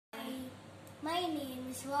My name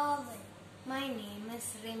is Vavan. My name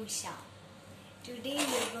is Rimsha. Today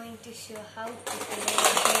we are going to show how to play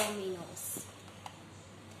Dominos.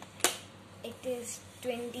 It is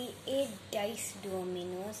 28 dice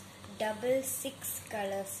Dominos, double 6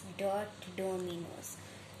 colors dot Dominos.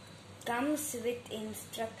 Comes with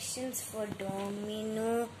instructions for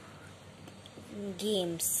Domino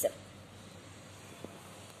games.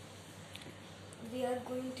 We are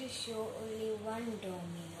going to show only one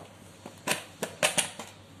Domino.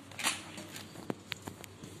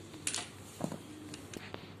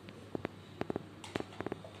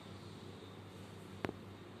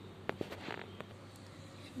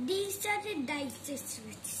 These are the dice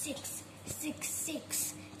with 6, 6,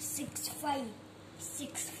 6, 6, 5,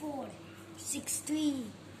 6, 4, 6, 3,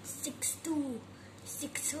 6, 2,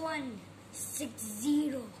 6, 1, 6,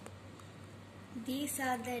 0. These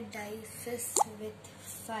are the dice with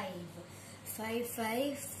 5. 5,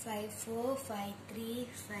 5, 5, 4, 5, 3,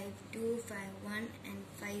 5, 2, 5, 1 and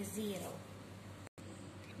 5, 0.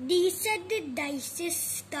 These are the dice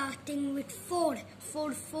starting with 4,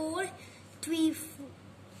 4, 4, 3,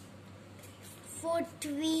 4,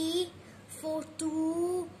 3, 4,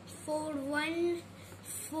 2, 4, 1,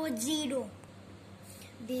 4, 0.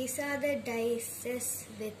 These are the dice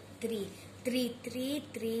with 3. 3, 3,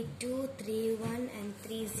 3, 2, 3, 1 and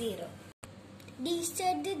 3, 0. These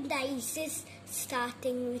are the dice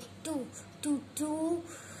starting with 2, 2, 2,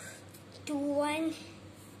 2, 1,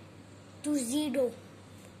 2, 0.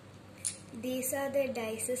 These are the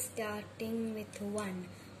dice starting with 1,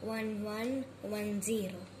 1, 1, 1,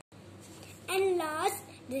 0. And last,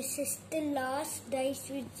 this is the last dice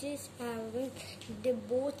which is having the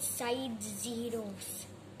both sides zeros.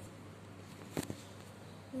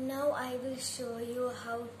 Now I will show you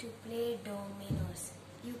how to play Dominos.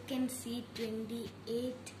 You can see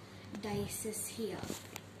 28 dice here.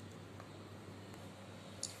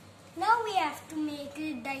 Now we have to make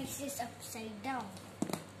the dice upside down.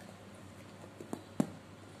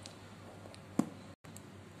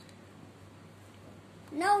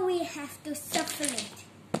 Now we have to shuffle it.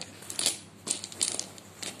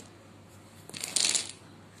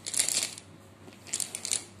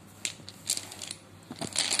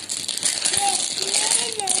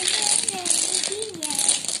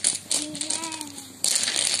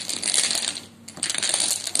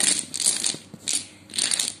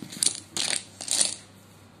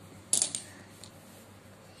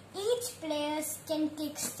 Each player can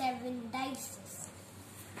take 7 dice.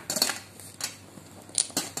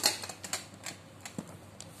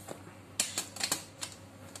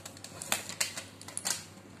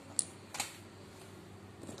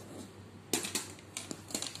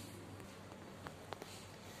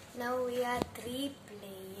 Now we are 3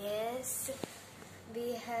 players.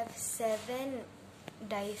 We have 7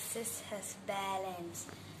 dice as balance.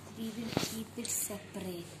 We will keep it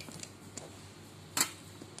separate.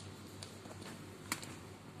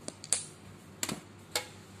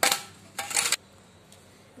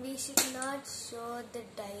 We should not show the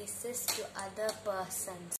dice to other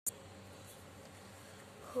persons.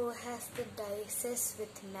 Who has the dice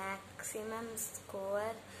with maximum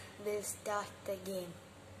score will start the game.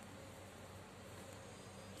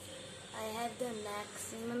 I have the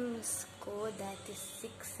maximum score, that is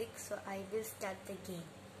 6, so I will start the game.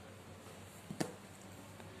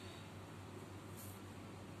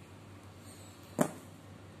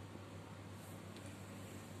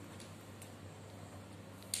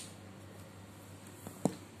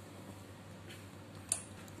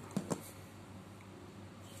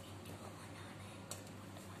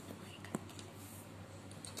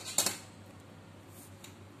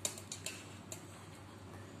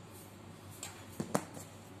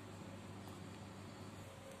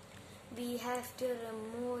 We have to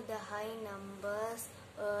remove the high numbers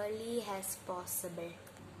early as possible.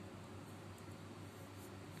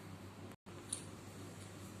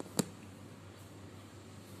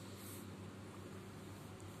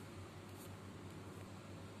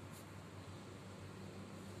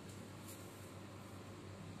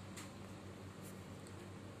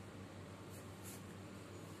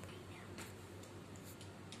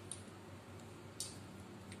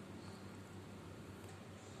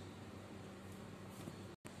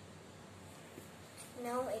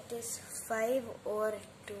 Now it is 5 or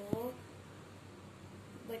 2,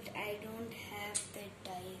 but I don't have the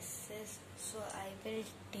dice, so I will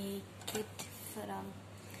take it from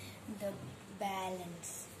the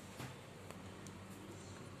balance.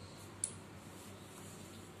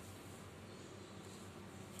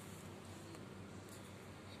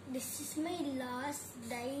 This is my last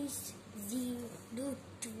dice 0,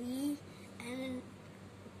 3 and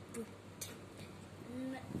put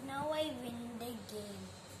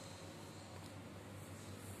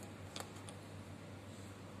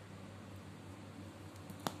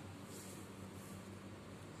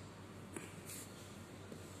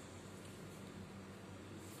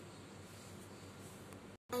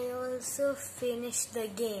I also finished the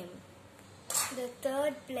game. The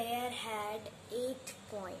third player had 8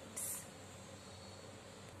 points.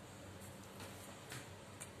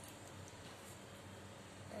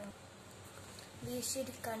 We should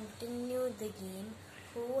continue the game.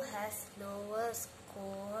 Who has lower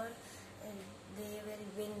score, they will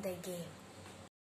win the game.